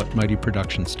small but mighty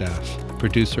production staff.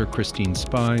 Producer Christine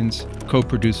Spines,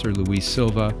 co-producer Luis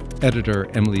Silva, editor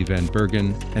Emily Van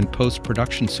Bergen, and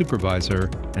post-production supervisor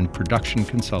and production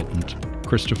consultant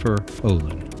Christopher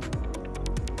Olin.